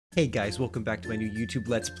Hey guys, welcome back to my new YouTube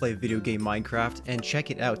Let's Play video game Minecraft, and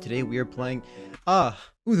check it out. Today we are playing, ooh,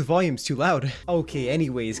 the volume's too loud. Okay,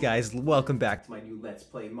 anyways guys, welcome back to my new Let's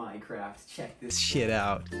Play Minecraft. Check this shit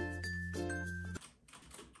out.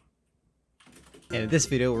 And in this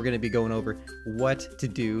video, we're gonna be going over what to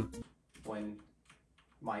do when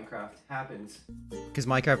Minecraft happens. Because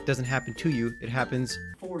Minecraft doesn't happen to you, it happens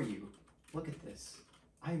for you. Look at this.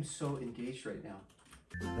 I am so engaged right now.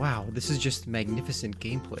 Wow, this is just magnificent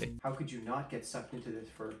gameplay. How could you not get sucked into this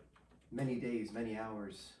for many days, many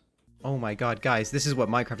hours? Oh my god, guys, this is what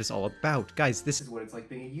Minecraft is all about. Guys, this is what it's like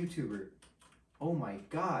being a YouTuber. Oh my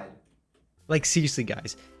god. Like, seriously,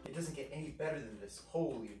 guys. It doesn't get any better than this.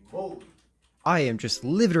 Holy moly. I am just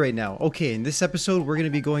livid right now. Okay, in this episode, we're going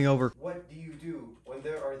to be going over... What do you do when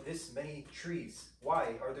there are this many trees?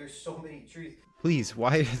 Why are there so many trees? Please,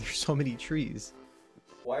 why are there so many trees?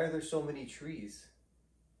 Why are there so many trees?